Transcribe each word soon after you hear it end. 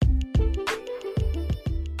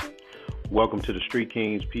Welcome to the Street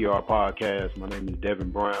Kings PR podcast. My name is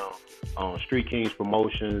Devin Brown. Street Kings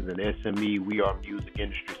Promotions and SME, we are music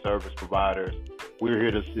industry service providers. We're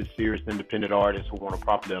here to assist serious independent artists who want to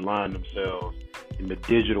properly align themselves in the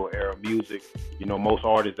digital era of music. Most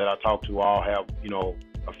artists that I talk to all have,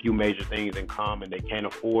 a few major things in common. They can't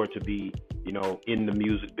afford to be, in the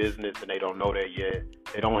music business, and they don't know that yet.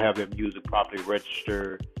 They don't have their music properly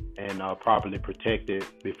registered and properly protected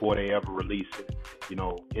before they ever release it.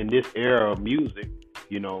 In this era of music,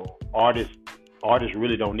 artists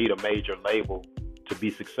really don't need a major label to be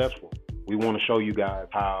successful. We want to show you guys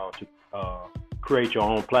how to create your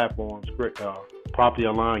own platforms, properly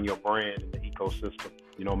align your brand in the ecosystem.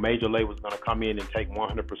 Major labels are going to come in and take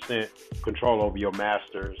 100% control over your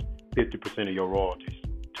masters, 50% of your royalties.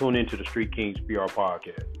 Tune into the Street Kings PR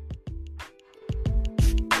podcast.